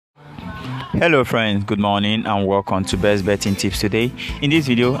Hello friends, good morning and welcome to Best Betting Tips. Today in this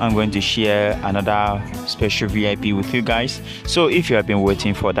video I'm going to share another special VIP with you guys. So if you have been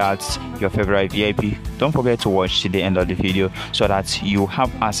waiting for that, your favorite VIP, don't forget to watch to the end of the video so that you have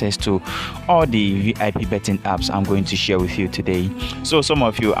access to all the VIP betting apps I'm going to share with you today. So some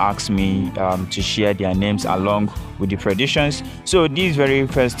of you asked me to share their names along with the predictions. So this very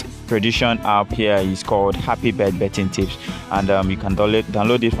first prediction app here is called Happy Bet Betting Tips, and you can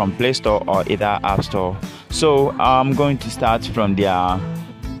download it from Play Store or either App Store. So I'm going to start from their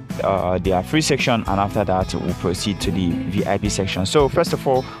free section, and after that we'll proceed to the VIP section. So first of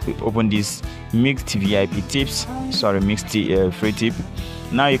all, we open this mixed free tip.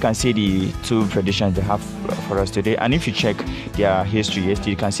 Now you can see the two predictions they have for us today, and if you check their history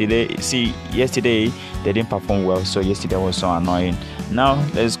yesterday, you can see yesterday they didn't perform well, so yesterday was so annoying. Now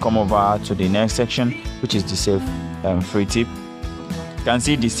let's come over to the next section, which is the safe free tip. You can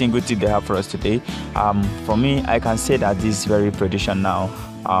see the single tip they have for us today. For me, I can say that this very prediction now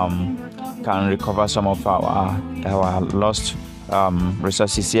can recover some of our lost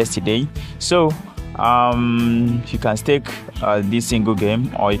resources yesterday. So you can stake this single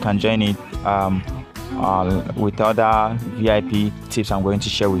game, or you can join it with other VIP tips I'm going to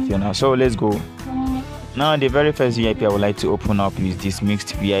share with you now. So let's go. Now the very first VIP I would like to open up is this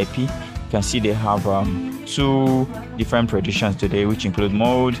mixed VIP. You can see they have two different predictions today, which include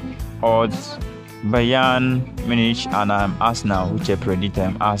mode, odds, Bayern Munich and Arsenal, which I predict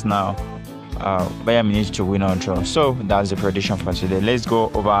Arsenal, Bayern Munich to win or draw. So that's the prediction for today. Let's go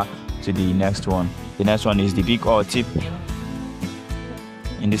over to the next one. The next one is the big odd tip.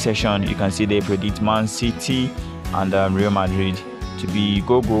 In this section, you can see they predict Man City and Real Madrid to be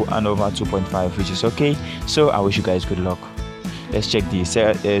go and over 2.5, which is okay. So I wish you guys good luck. Let's check the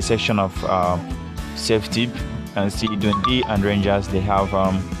section of safe tip. You can see Dundee and Rangers. They have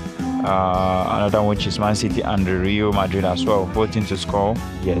another one, which is Man City and Real Madrid as well, both to score.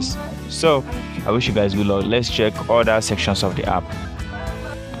 Yes. So I wish you guys good luck. Let's check other sections of the app.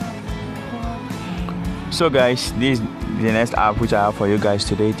 So guys, this is the next app which I have for you guys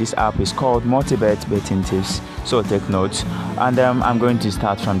today. This app is called Multi-Bet Betting Tips. So take notes, and I'm going to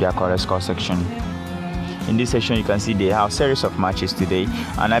start from their correct score section. In this section, you can see they have series of matches today,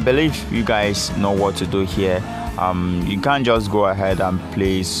 and I believe you guys know what to do here. You can't just go ahead and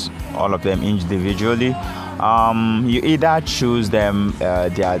place all of them individually. You either choose them,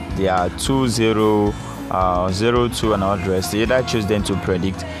 they are 2-0, 0-2 and all the rest. You either choose them to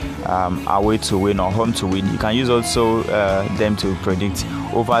predict away to win or home to win. You can use also them to predict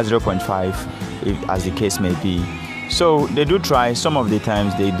over 0.5 if, as the case may be. So they do try. Some of the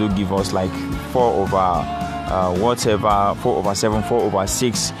times they do give us like 4 over 7, 4 over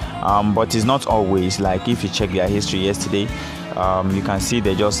 6, but it's not always. Like if you check their history yesterday, you can see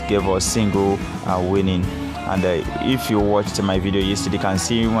they just gave us single winning. And if you watched my video yesterday, you can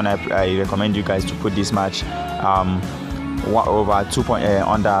see when I recommend you guys to put this match over 2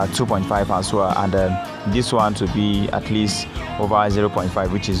 under 2.5 as well, and this one to be at least over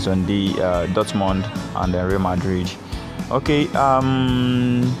 0.5, which is on the Dortmund and Real Madrid. Okay,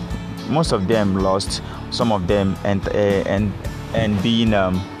 most of them lost, some of them and being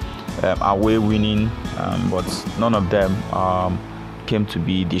away winning, but none of them came to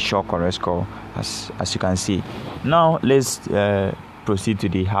be the sure correct score, as you can see. Now let's proceed to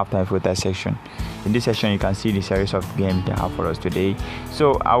the halftime filter section. In this section, you can see the series of games they have for us today.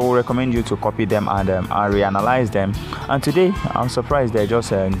 So I will recommend you to copy them and reanalyze them. And today, I'm surprised they're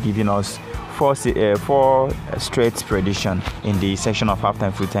just giving us four straight prediction in the section of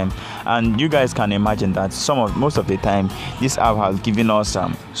halftime full time. And you guys can imagine that most of the time, this app has given us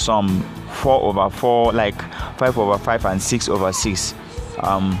some 4 over 4, like 5 over 5 and 6 over 6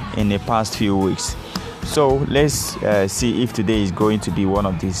 in the past few weeks. So let's see if today is going to be one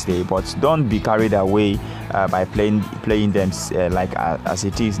of these days. But don't be carried away by playing them like as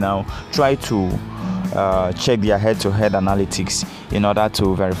it is now. Try to check their head-to-head analytics in order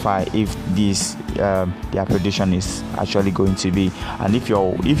to verify if this their prediction is actually going to be. And if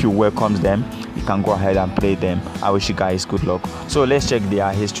you welcome them, you can go ahead and play them. I wish you guys good luck. So let's check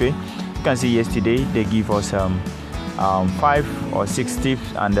their history. You can see yesterday they give us 5 or 6 tips,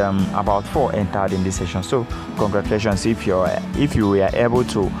 and about 4 entered in this session. So congratulations if you were able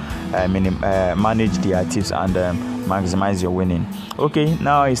to manage their tips and maximize your winning. Okay,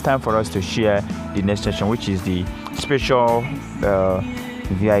 now it's time for us to share the next session, which is the special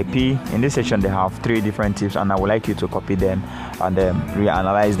VIP. In this section they have 3 different tips, and I would like you to copy them and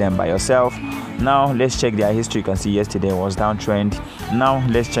reanalyze them by yourself. Now let's check their history. You can see yesterday was downtrend. Now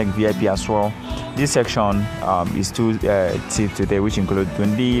let's check VIP as well. This section is 2 tips today, which include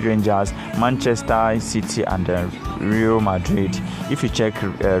Dundee, Rangers, Manchester City, and Real Madrid. If you check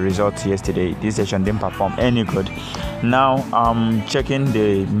results yesterday, this section didn't perform any good. Now checking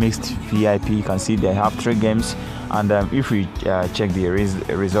the mixed VIP, you can see they have 3 games, and if we check the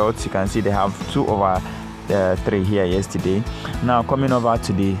results, you can see they have 2/3 here yesterday. Now coming over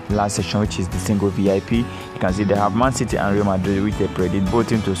to the last section, which is the single VIP, you can see they have Man City and Real Madrid, which they predict both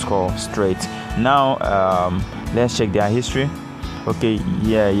teams to score straight. Now let's check their history. Okay,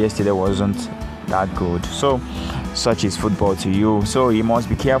 yeah, yesterday wasn't that good. So such is football to you, so you must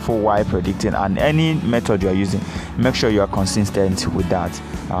be careful while predicting, and any method you are using, make sure you are consistent with that,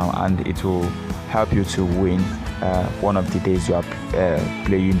 and it will help you to win one of the days you are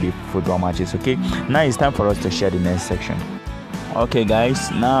playing the football matches. Okay, now it's time for us to share the next section. Okay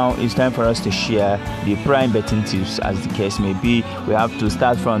guys, now it's time for us to share the prime betting tips. As the case may be, we have to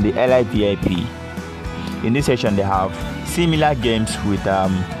start from the Elite VIP. In this section they have similar games with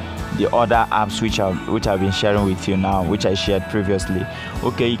the other apps which I've been sharing with you now, which I shared previously.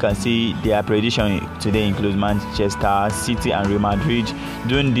 Okay, you can see their prediction today includes Manchester City and Real Madrid,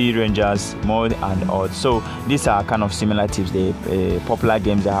 Dundee, Rangers, Mod and odds. So these are kind of similar tips, the popular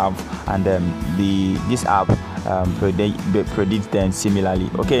games they have, and this app predicts them similarly.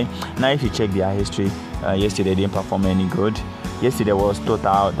 Okay, now if you check their history, yesterday didn't perform any good. Yesterday was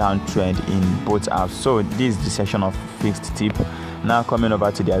total downtrend in both apps. So this is the section of fixed tip. Now coming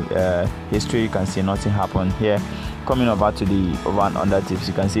over to their history, you can see nothing happened here. Coming over to the over and under tips,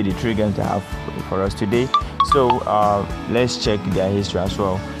 you can see the 3 games they have for us today. So let's check their history as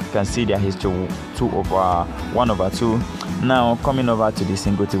well. You can see their history 1/2. Now coming over to the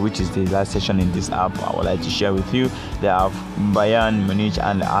single tip, which is the last session in this app, I would like to share with you. They have Bayern Munich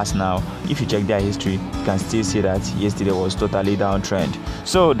and Arsenal. If you check their history, you can still see that yesterday was totally downtrend.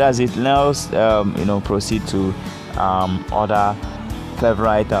 So that's it. Now let's proceed to other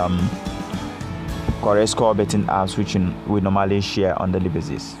favorite correct score betting apps which we normally share on daily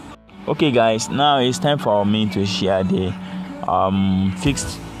basis. Okay guys, now it's time for me to share the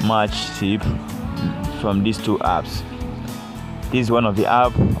fixed match tip from these 2 apps. This is one of the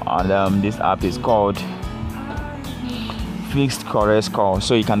app, and this app is called Fixed Correct Score.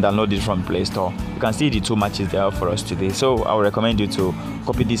 So you can download it from Play Store. You can see the 2 matches there for us today. So I would recommend you to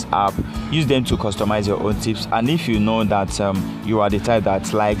copy this app, use them to customize your own tips. And if you know that you are the type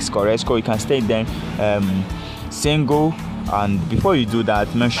that likes correct score, you can state them single. And before you do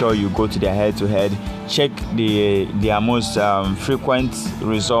that, make sure you go to their head-to-head, check their most frequent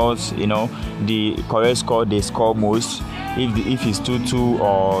results. The correct score they score most. If it's 2-2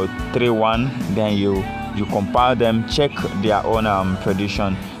 or 3-1, then you compare them, check their own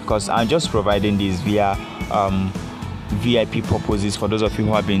prediction, because I'm just providing this via VIP purposes for those of you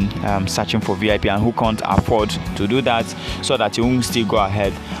who have been searching for VIP and who can't afford to do that, so that you won't still go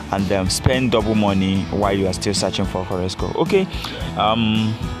ahead and spend double money while you are still searching for correct score. Okay,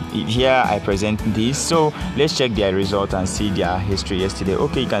 here I present this. So let's check their result and see their history yesterday.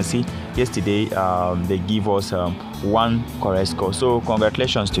 Okay, you can see yesterday they give us 1 correct score. So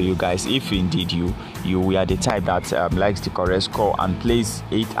congratulations to you guys. If indeed you are the type that likes the correct score and plays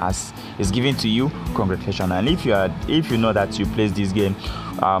it as is given to you, congratulations. And if you know that you place this game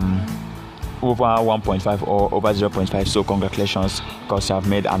over 1.5 or over 0.5, so congratulations, because you have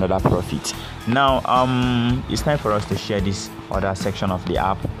made another profit. Now it's time for us to share this other section of the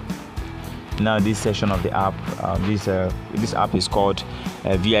app. Now this section of the app, this app is called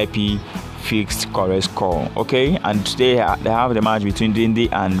VIP Fixed Correct Score. Okay, and today they have the match between Dundee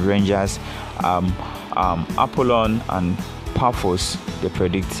and Rangers. Apollon and Paphos, they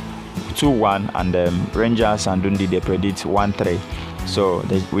predict 2-1, and Rangers and Dundee, they predict 1-3. So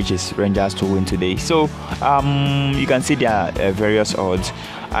which is Rangers to win today. So you can see there are various odds.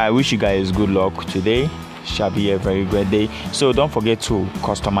 I wish you guys good luck today. Shall be a very great day. So don't forget to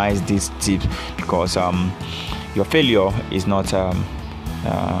customize this tip, because your failure is not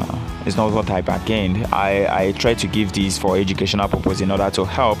what I bargained. I try to give these for educational purpose in order to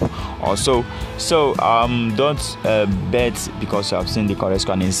help also. So don't bet because you have seen the correct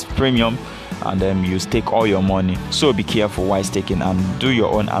score and it's premium, and then you stake all your money. So be careful while staking and do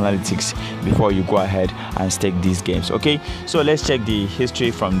your own analytics before you go ahead and stake these games. Okay, so let's check the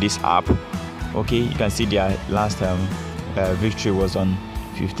history from this app. Okay, you can see their last victory was on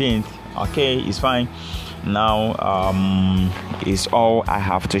 15th. Okay, it's fine. now is all I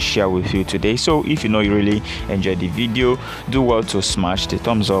have to share with you today. So if you really enjoyed the video, do well to smash the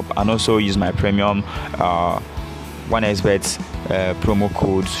thumbs up and also use my premium 1xbet promo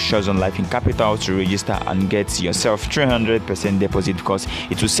code Shots on Life in capital to register and get yourself 300% deposit, because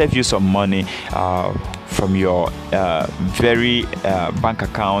it will save you some money from your very bank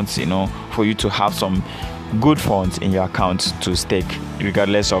accounts, for you to have some good funds in your account to stake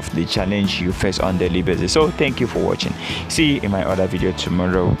regardless of the challenge you face on daily basis. So thank you for watching. See you in my other video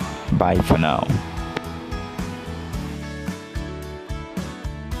tomorrow. Bye for now.